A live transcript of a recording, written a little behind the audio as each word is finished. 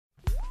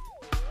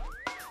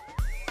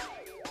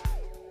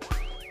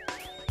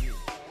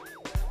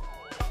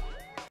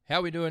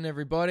How we doing,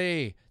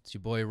 everybody? It's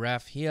your boy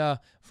Raff here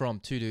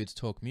from Two Dudes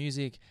Talk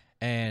Music,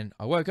 and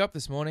I woke up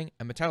this morning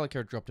and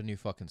Metallica dropped a new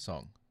fucking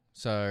song.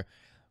 So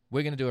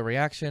we're going to do a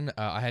reaction.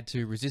 I had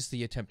to resist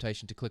the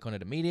temptation to click on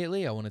it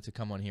immediately. I wanted to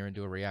come on here and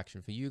do a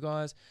reaction for you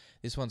guys.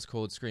 This one's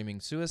called Screaming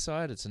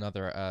Suicide. It's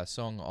another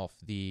song off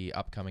the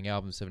upcoming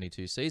album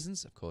 72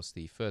 Seasons. Of course,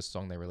 the first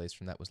song they released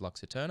from that was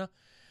Lux Eterna.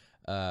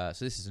 So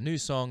this is a new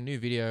song, new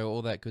video,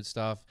 all that good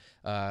stuff.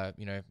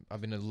 You know,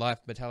 I've been a life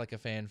Metallica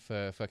fan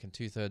for fucking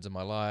 2/3 of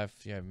my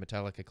life. You know,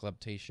 Metallica Club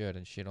t-shirt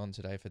and shit on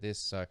today for this.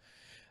 So,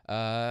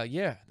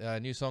 yeah,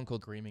 a new song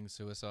called Screaming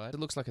Suicide. It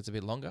looks like it's a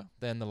bit longer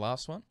than the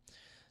last one.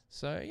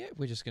 So, yeah,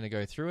 we're just going to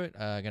go through it.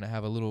 Going to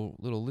have a little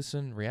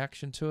listen,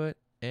 reaction to it.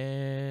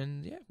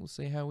 And, yeah, we'll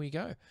see how we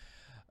go.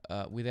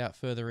 Without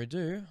further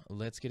ado,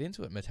 let's get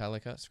into it.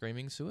 Metallica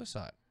Screaming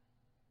Suicide.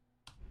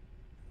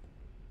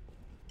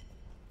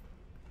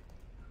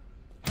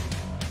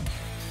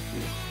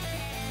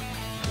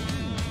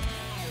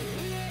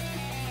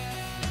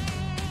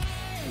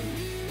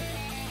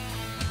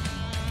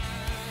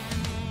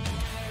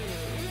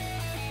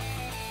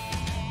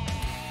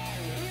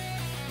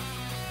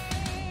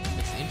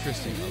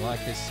 Interesting. I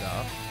like this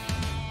stuff.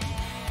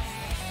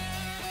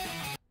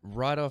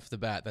 Right off the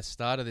bat, the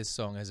start of this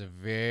song has a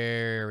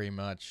very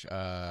much,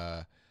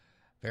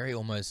 very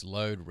almost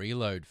load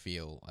reload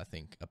feel, I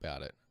think,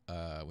 about it,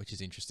 which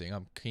is interesting.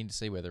 I'm keen to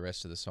see where the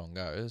rest of the song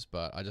goes,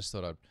 but I just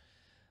thought I'd,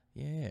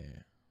 yeah.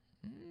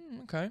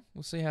 Okay,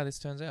 we'll see how this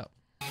turns out.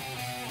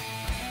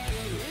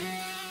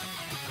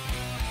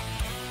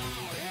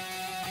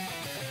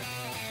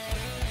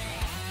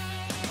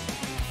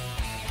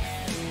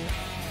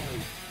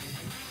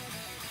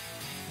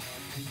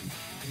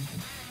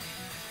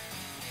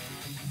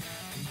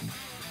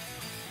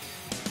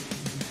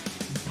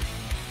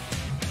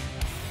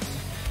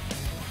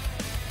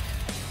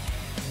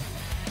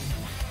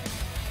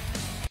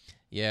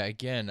 Yeah,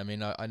 again, I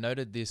mean, I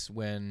noted this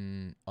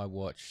when I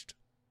watched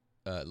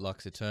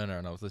Lux Eterna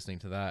and I was listening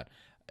to that.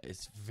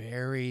 It's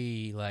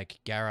very,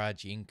 like,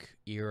 Garage Inc.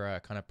 era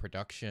kind of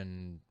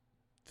production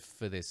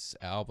for this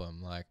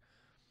album. Like,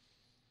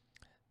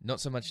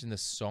 not so much in the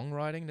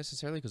songwriting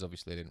necessarily, because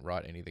obviously they didn't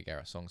write any of the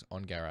Garage songs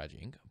on Garage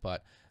Inc.,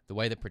 but the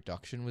way the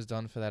production was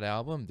done for that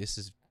album,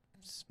 this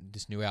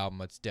new album,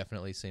 it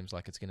definitely seems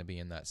like it's going to be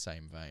in that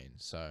same vein.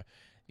 So,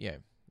 yeah.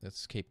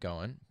 Let's keep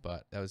going,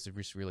 but that was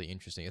just really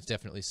interesting. It's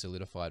definitely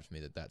solidified for me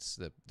that that's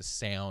the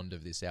sound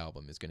of this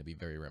album is going to be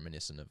very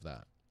reminiscent of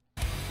that.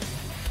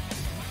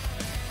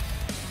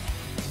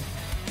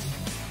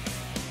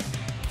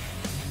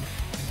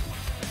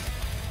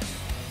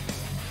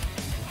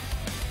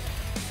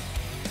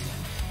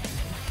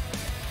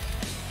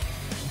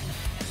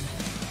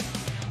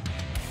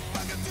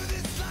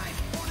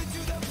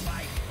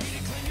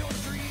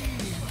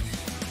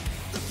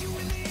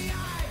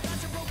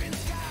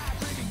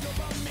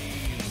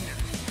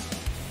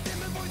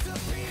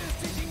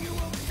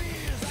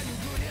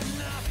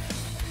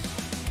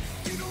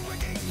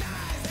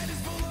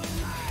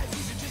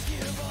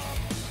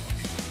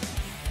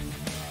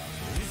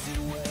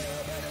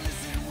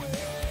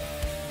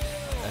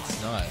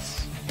 That's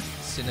nice.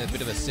 A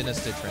bit of a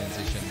sinister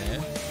transition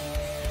there.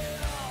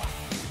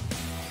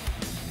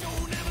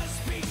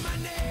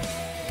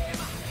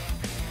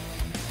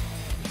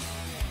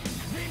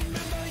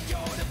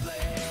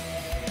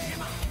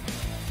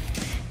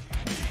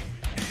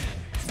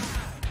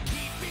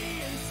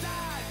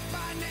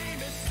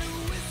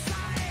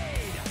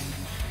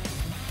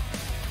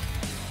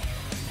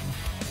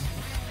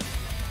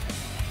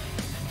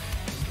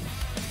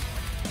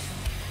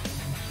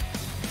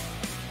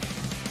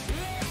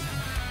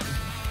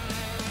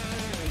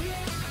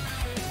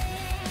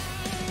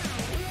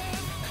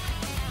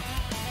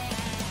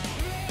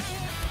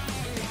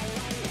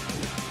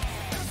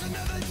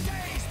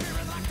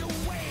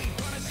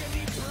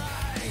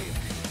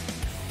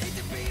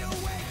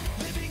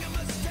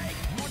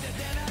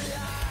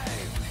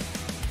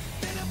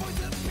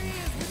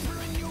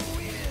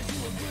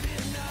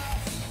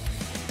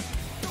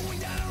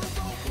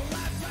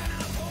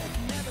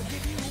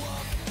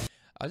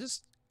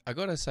 I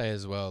gotta say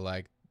as well,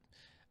 like,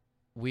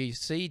 we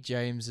see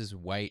James's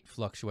weight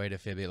fluctuate a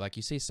fair bit. Like,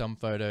 you see some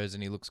photos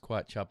and he looks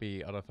quite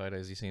chubby. Other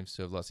photos he seems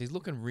to have lost. He's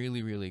looking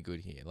really, really good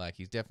here. Like,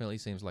 he definitely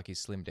seems like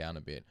he's slimmed down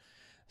a bit.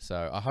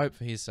 So I hope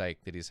for his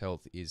sake that his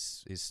health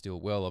is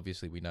still well.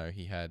 Obviously, we know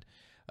he had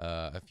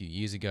a few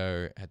years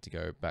ago had to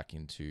go back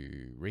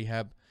into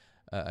rehab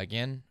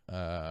again,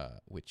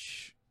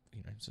 which,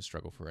 you know, it's a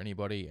struggle for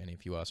anybody. And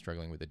if you are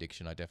struggling with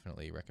addiction, I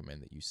definitely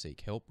recommend that you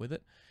seek help with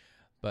it.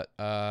 But,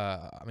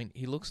 I mean,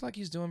 he looks like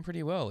he's doing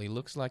pretty well. He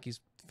looks like he's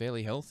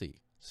fairly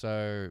healthy.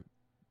 So,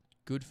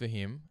 good for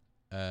him.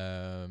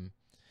 I'm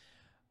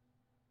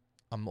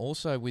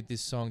also, with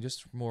this song,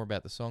 just more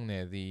about the song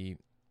there, the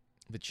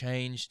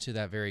change to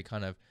that very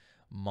kind of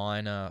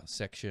minor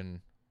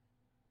section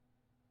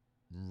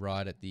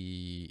right at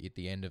the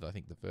end of, I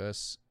think, the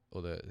verse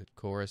or the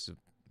chorus.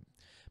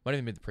 Might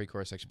even be the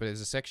pre-chorus section, but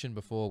there's a section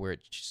before where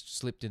it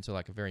slipped into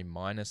like a very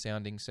minor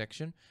sounding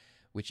section,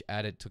 which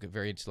took it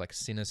very into like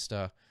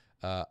sinister,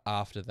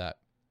 after that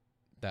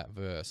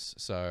verse.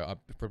 So I'm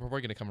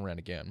probably going to come around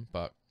again,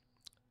 but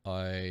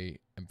I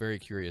am very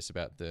curious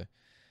about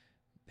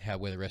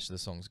where the rest of the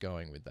song's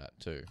going with that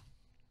too.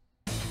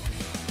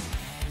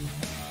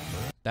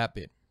 That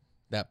bit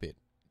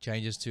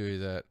changes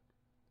to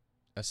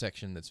a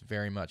section that's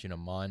very much in a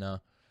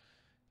minor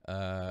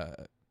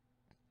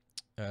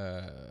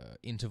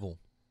interval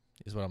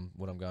is what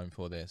I'm going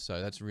for there.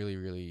 So that's really,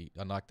 really,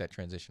 I like that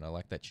transition. I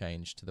like that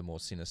change to the more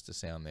sinister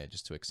sound there,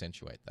 just to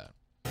accentuate that.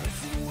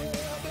 Listen well,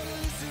 better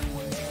listen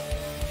well.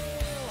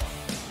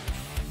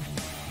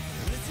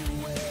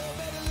 Listen well,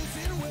 better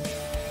listen well.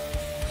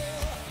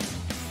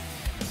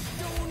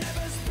 Don't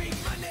ever speak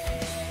my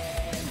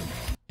name.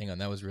 Hang on,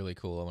 that was really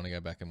cool. I want to go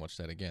back and watch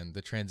that again.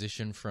 The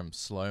transition from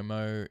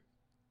slow-mo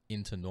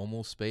into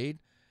normal speed,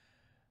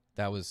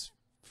 that was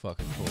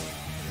fucking cool.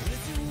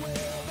 Listen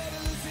well, better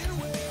listen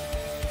well.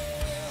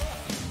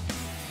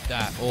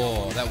 That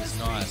was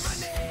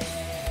nice.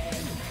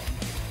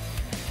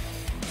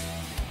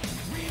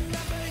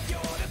 Remember you're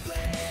to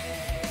blame.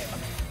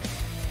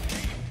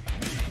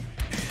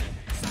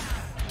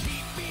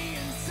 Keep me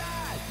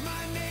inside.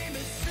 My name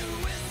is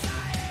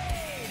suicide.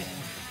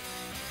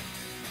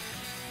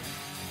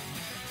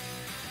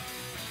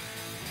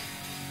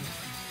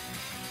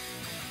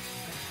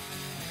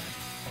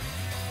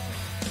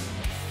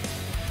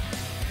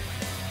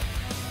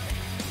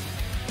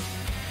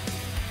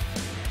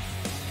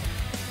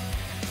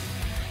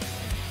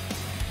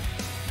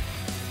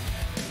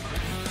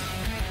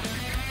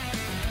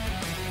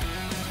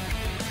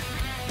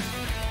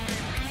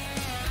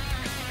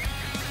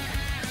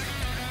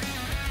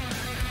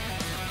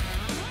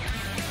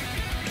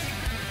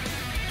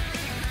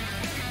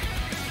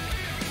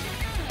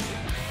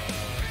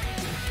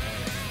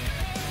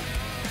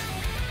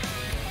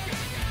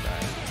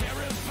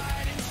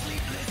 Terrified and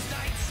sleepless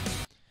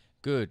nights.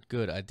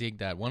 Good. I dig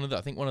that.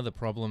 I think one of the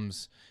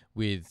problems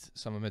with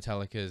some of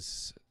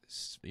Metallica's,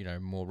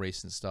 more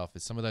recent stuff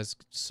is some of those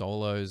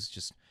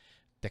solos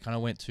they kind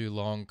of went too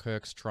long.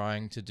 Kirk's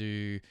trying to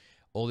do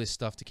all this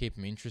stuff to keep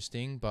them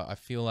interesting, but I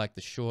feel like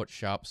the short,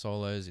 sharp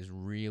solos is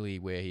really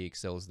where he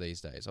excels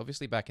these days.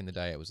 Obviously, back in the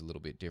day, it was a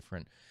little bit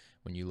different.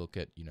 When you look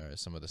at,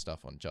 some of the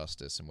stuff on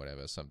Justice and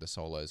whatever, some of the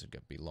solos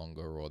would be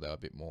longer or they're a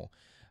bit more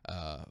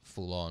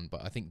full on.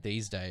 But I think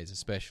these days,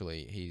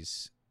 especially,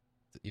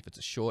 if it's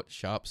a short,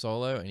 sharp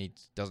solo and he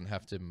doesn't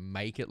have to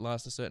make it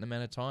last a certain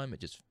amount of time, it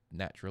just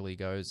naturally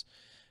goes,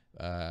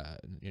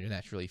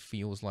 naturally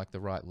feels like the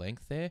right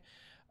length there.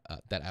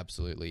 That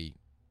absolutely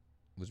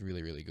was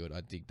really, really good.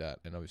 I dig that.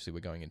 And obviously we're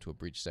going into a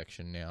bridge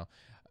section now.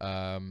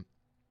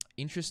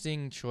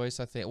 Interesting choice,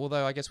 I think.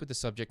 Although I guess with the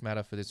subject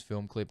matter for this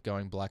film clip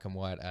going black and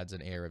white adds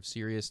an air of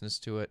seriousness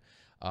to it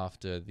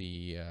after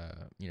the,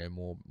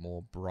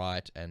 more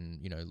bright and,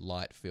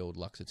 light-filled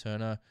Lux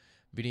Eterna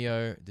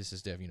video. This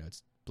is definitely,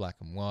 it's black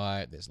and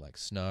white. There's like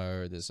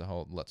snow. There's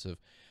lots of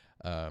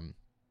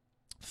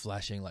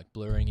flashing, like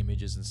blurring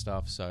images and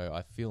stuff. So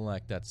I feel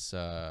like that's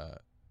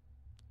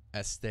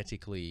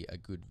aesthetically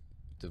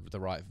the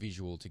right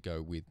visual to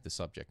go with the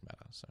subject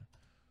matter. So.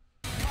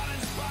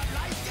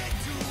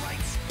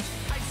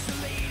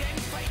 Isolate and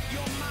fight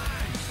your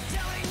mind,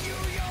 telling you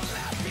you're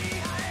left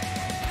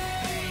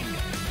behind.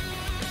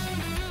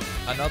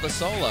 Another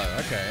solo,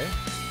 okay.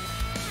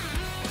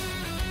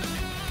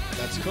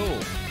 That's cool.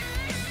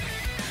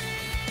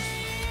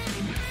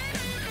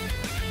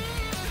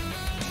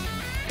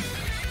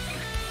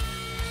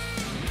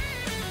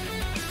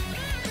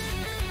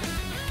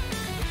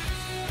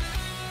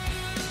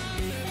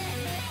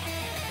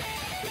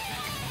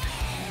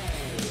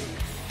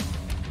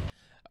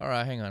 All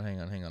right, hang on.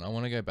 I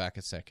want to go back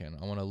a second.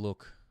 I want to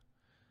look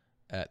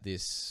at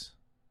this.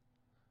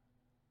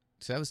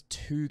 So that was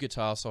 2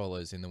 guitar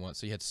solos in the one.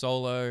 So you had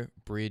solo,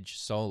 bridge,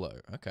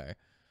 solo. Okay.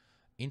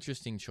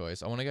 Interesting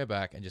choice. I want to go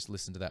back and just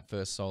listen to that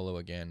first solo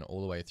again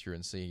all the way through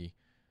and see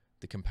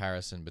the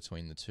comparison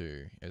between the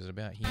two. Is it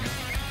about here?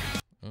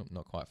 Oh,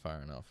 not quite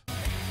far enough. Here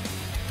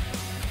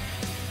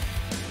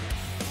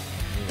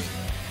we go.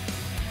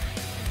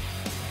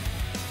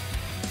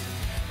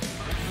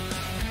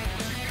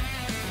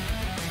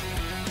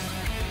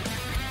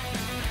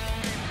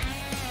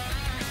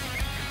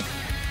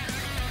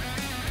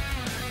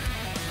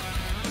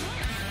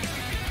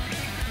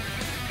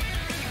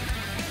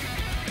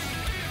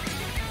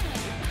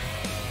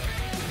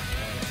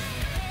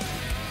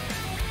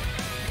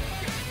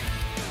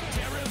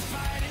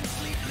 Terrified and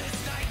sleepless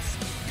nights,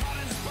 caught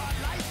in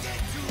spotlight,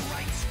 dead to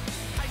rights.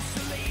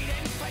 Isolate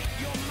and fight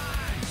your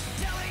mind,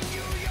 telling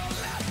you you're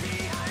left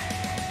behind.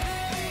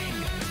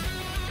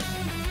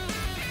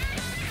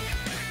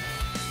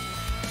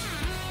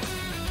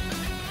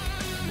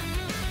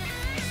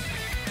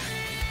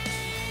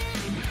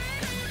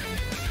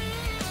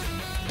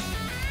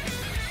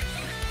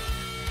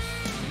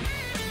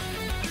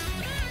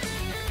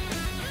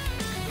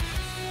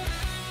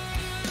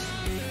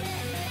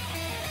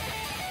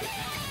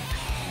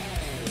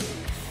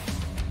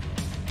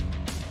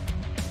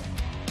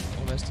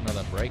 Almost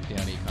another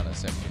breakdown-y kind of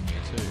section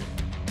here too.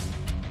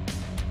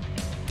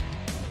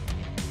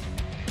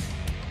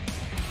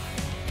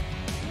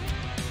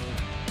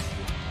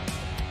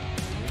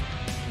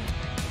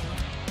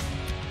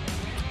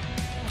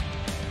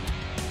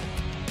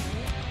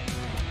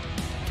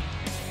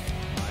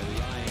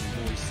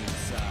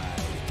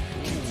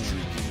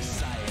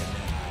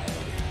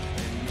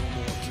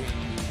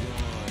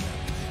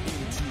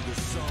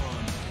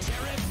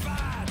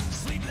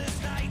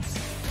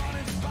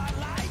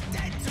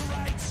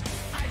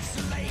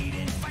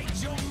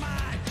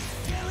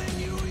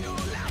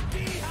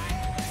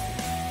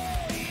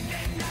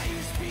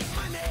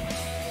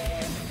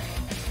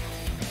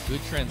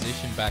 Good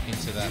transition back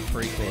into that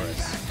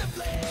pre-chorus.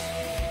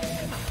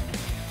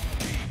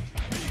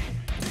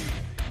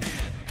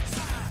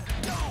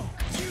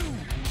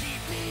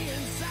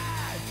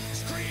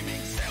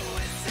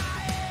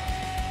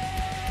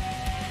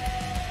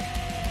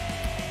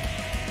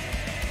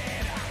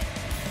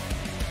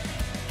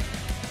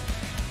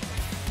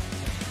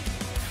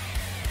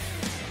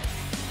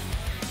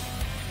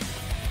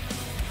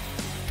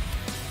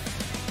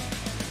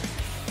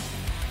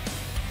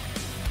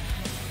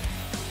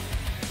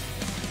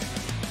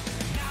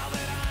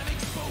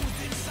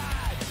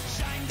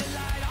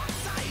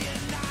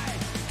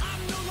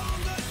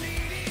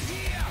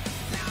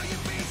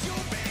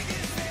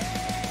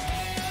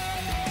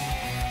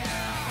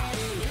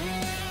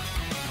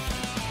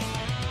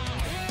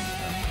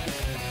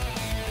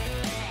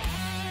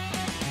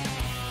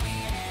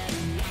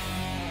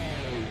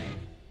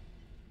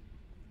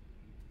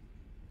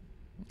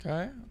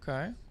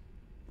 Okay.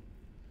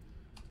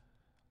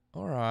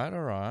 All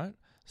right.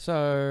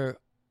 So,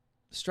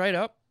 straight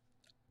up,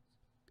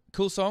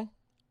 cool song.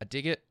 I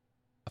dig it.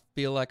 I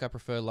feel like I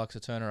prefer Luxa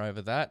Turner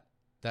over that.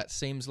 That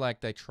seems like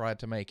they tried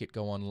to make it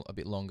go on a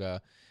bit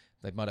longer.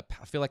 They might have.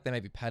 I feel like they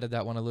maybe padded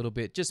that one a little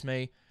bit. Just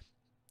me.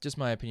 Just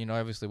my opinion.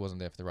 I obviously wasn't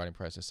there for the writing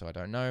process, so I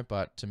don't know.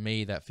 But to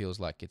me, that feels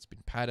like it's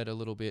been padded a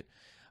little bit.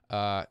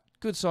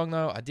 Good song,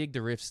 though. I dig the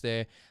riffs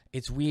there.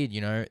 It's weird,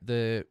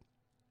 the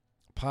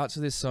parts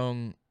of this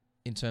song,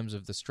 in terms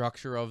of the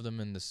structure of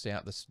them and the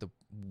sound, the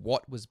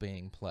what was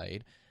being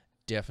played,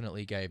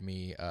 definitely gave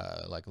me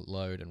like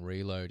Load and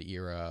Reload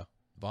era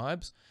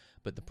vibes.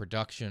 But the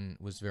production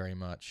was very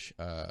much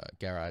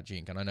Garage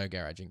Inc. And I know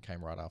Garage Inc.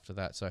 came right after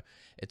that. So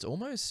it's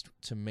almost,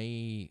 to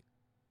me,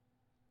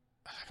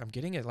 I'm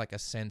getting a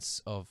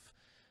sense of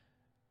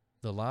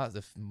the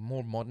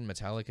more modern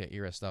Metallica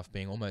era stuff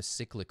being almost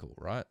cyclical,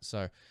 right?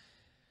 So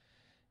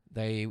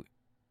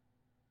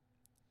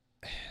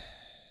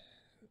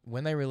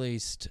when they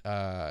released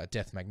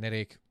Death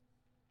Magnetic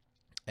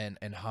and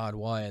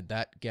Hardwired,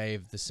 that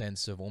gave the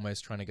sense of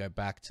almost trying to go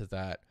back to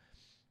that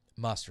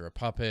Master of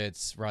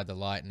Puppets, Ride the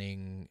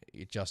Lightning,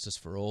 Justice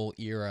for All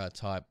era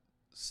type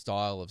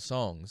style of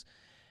songs.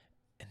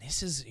 And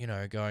this is,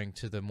 going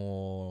to the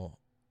more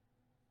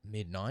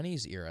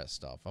mid-90s era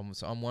stuff.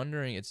 So I'm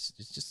wondering, it's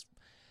just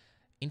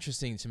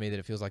interesting to me that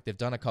it feels like they've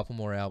done a couple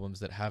more albums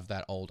that have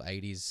that old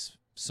 80s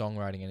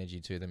songwriting energy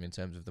to them in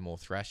terms of the more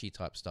thrashy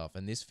type stuff,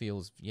 and this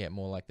feels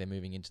more like they're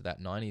moving into that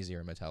 90s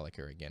era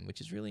Metallica again,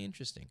 which is really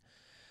interesting,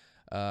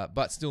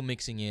 but still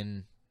mixing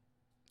in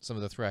some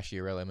of the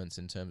thrashier elements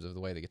in terms of the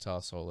way the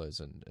guitar solos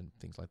and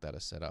things like that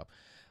are set up.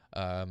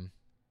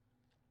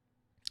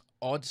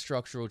 Odd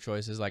structural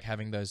choices, like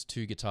having those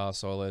two guitar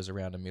solos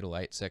around a middle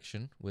 8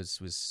 section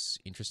was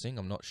interesting.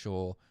 I'm not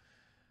sure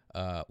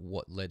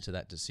what led to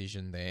that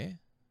decision there,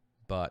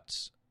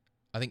 but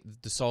I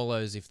think the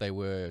solos, if they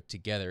were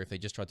together, if they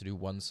just tried to do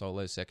one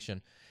solo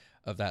section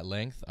of that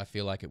length, I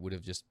feel like it would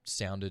have just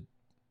sounded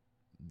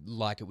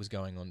like it was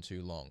going on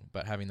too long.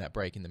 But having that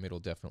break in the middle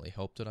definitely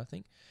helped it, I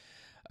think.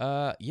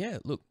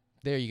 Look,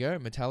 there you go.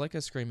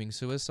 Metallica, Screaming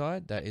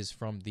Suicide. That is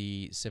from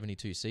the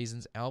 72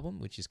 Seasons album,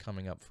 which is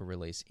coming up for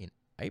release in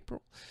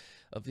April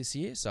of this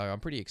year. So I'm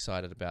pretty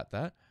excited about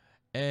that.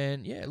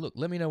 And look,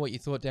 let me know what you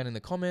thought down in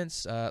the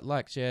comments.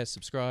 Like, share,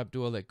 subscribe,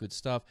 do all that good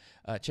stuff.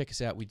 Check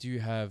us out. We do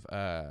have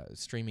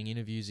streaming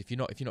interviews. If you're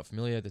not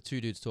familiar, the Two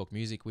Dudes Talk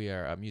Music. We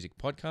are a music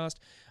podcast.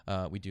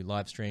 We do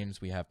live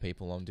streams. We have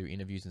people on, do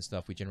interviews and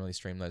stuff. We generally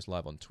stream those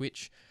live on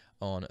Twitch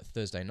on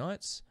Thursday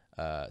nights,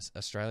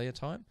 Australia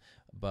time.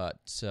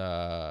 But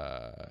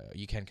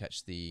you can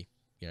catch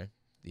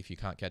if you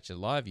can't catch it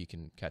live, you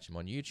can catch them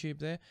on YouTube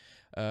there.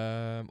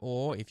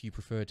 Or if you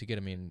prefer to get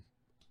them in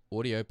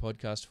audio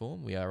podcast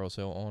form, we are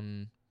also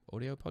on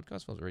audio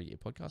podcast form, already a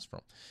podcast from.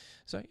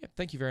 So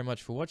thank you very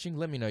much for watching.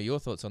 Let me know your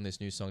thoughts on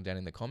this new song down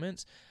in the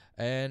comments,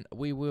 and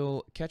we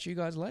will catch you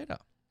guys later.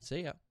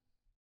 See ya.